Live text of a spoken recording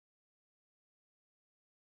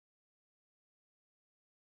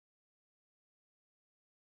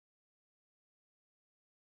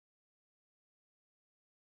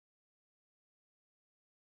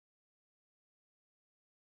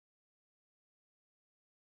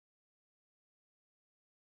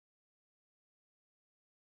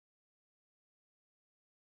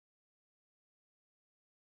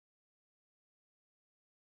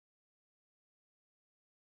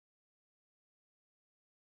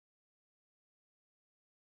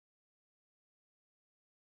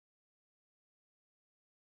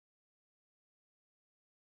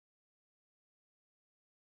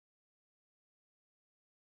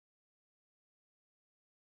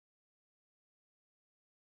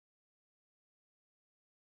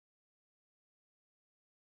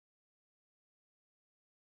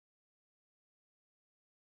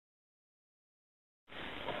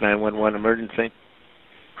911 emergency.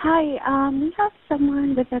 Hi, we have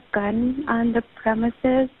someone with a gun on the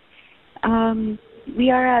premises. We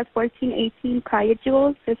are at 1418 Calle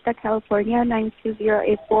Jules, Vista, California,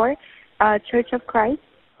 92084, Church of Christ.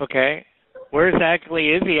 Okay. Where exactly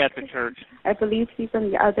is he at the church? I believe he's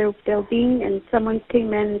in the other building, and someone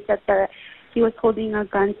came in and said that he was holding a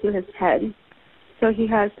gun to his head. So he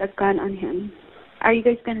has a gun on him. Are you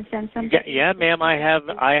guys going to send something? Yeah, ma'am. I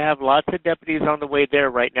have lots of deputies on the way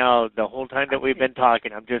there right now. The whole time that we've been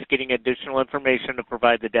talking, I'm just getting additional information to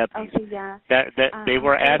provide the deputies. Okay, yeah. That they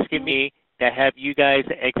were asking me to have you guys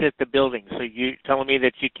exit the building. So you telling me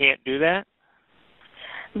that you can't do that?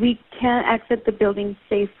 We can't exit the building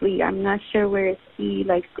safely. I'm not sure where is he.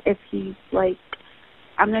 If he's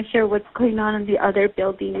I'm not sure what's going on in the other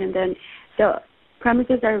building. And then the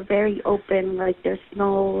premises are very open. There's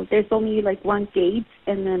only one gate,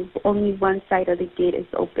 and then only one side of the gate is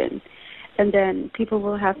open. And then people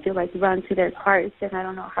will have to run to their cars, and I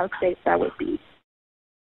don't know how safe that would be.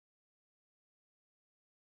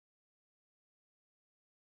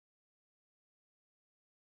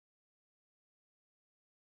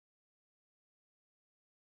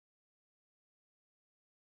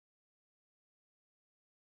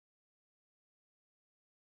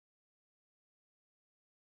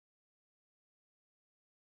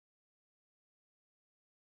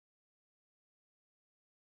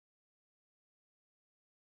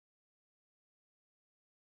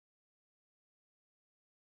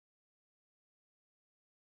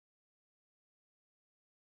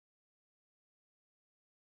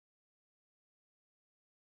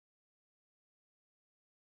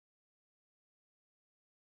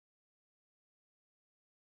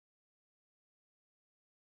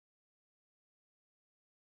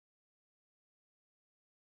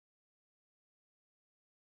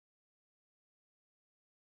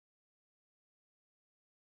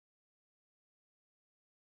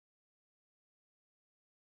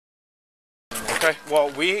 Okay, well,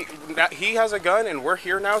 he has a gun, and we're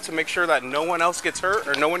here now to make sure that no one else gets hurt,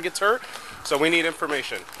 or no one gets hurt, so we need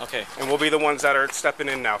information. Okay. And we'll be the ones that are stepping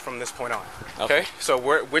in now from this point on. Okay? So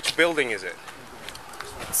which building is it?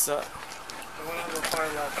 It's, the one on the far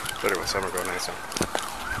left. Literally, summer go nice.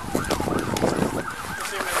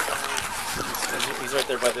 He's right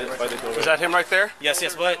there by the door. Is that him right there? Yes,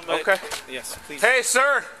 but okay. Yes, please. Hey,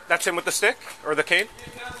 sir! That's him with the stick? Or the cane?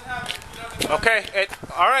 Okay,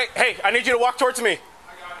 all right. Hey, I need you to walk towards me.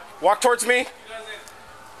 Walk towards me.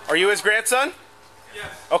 Are you his grandson? Yes.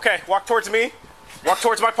 Okay, walk towards me. Walk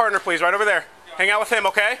towards my partner, please, right over there. Hang out with him,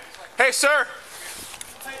 okay? Hey, sir.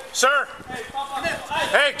 Sir.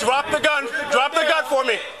 Hey, drop the gun. Drop the gun for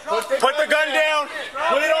me. Put the gun down.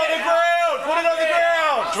 Put it on the ground. Put it on the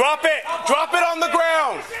ground. Drop it. Drop it on the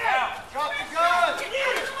ground. Drop the gun.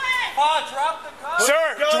 Pa, drop the gun.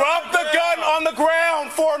 Sir, drop the gun on the ground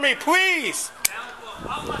for me, please.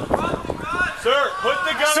 Sir, put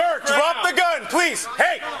the gun. Sir, drop the gun, please.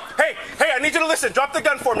 Hey, I need you to listen. Drop the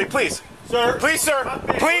gun for me, please. Sir. Please, sir.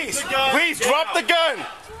 Please, drop the gun.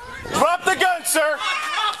 Drop the gun, sir.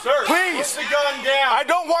 Sir, please. put the gun down. I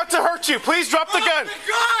don't want to hurt you. Please drop the gun.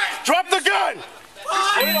 Drop the gun.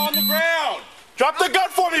 Put it on the ground. Drop the gun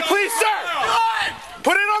for me, please, sir.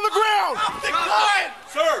 Put it on the ground. Drop the gun.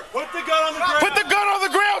 Sir, put the gun on the ground. Put the gun on the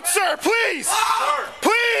ground, sir, please. Sir.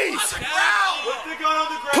 Please. Put the gun on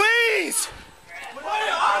the ground. Please. Put it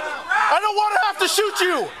on the ground. I don't want to have to shoot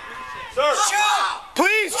you. Sir. Shoot.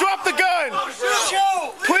 Please drop the gun.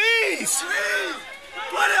 Shoot. Please.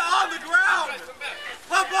 Put it on the ground.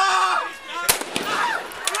 Papa.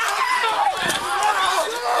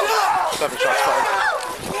 7 shots fired.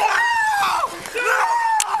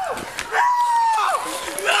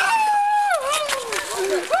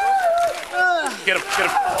 Get him.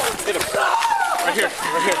 Right here.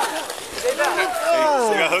 Hey,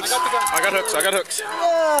 you got hooks? I got hooks.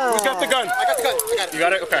 Who's got the gun? I got the gun. I got it. You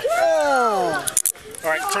got it? Okay. All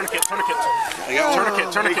right, tourniquet. Tourniquet him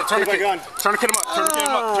up.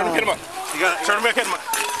 Tourniquet him up. You got it. Tourniquet him up.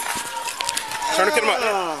 Tourniquet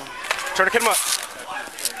him up.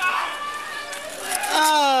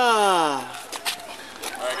 All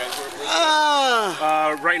right, guys.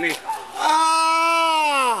 Right knee.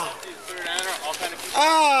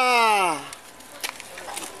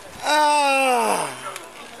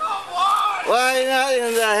 Why not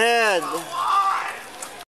in the head?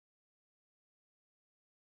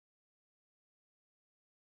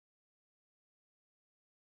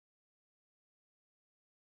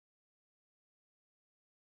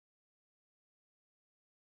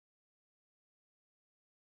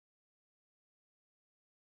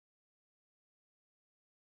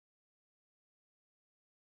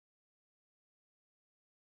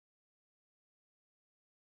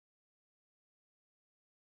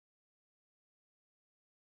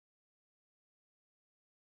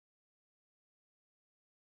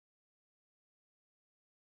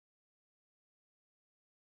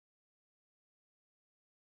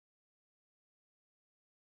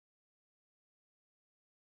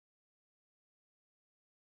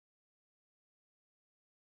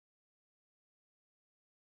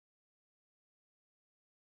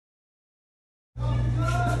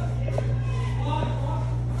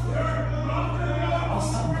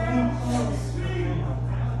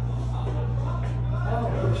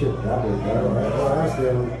 shoot. I asked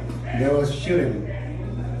them, they was shooting.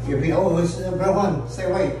 If he always, brother one, stay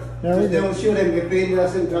away. They will shoot him if he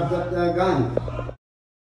doesn't drop that gun.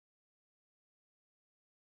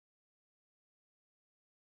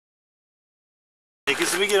 Hey,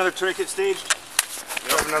 can we get another tourniquet staged?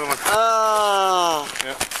 Yep, another one. Oh,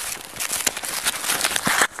 Yep.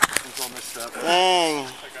 It's all messed up. dang.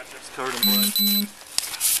 It's covered in blood.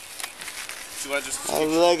 Do I just... My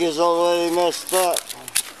leg is already messed up.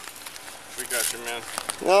 We got you, man.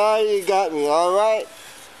 Oh, you got me, all right?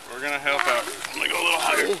 We're gonna help out. I'm gonna go a little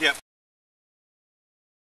higher. Yep.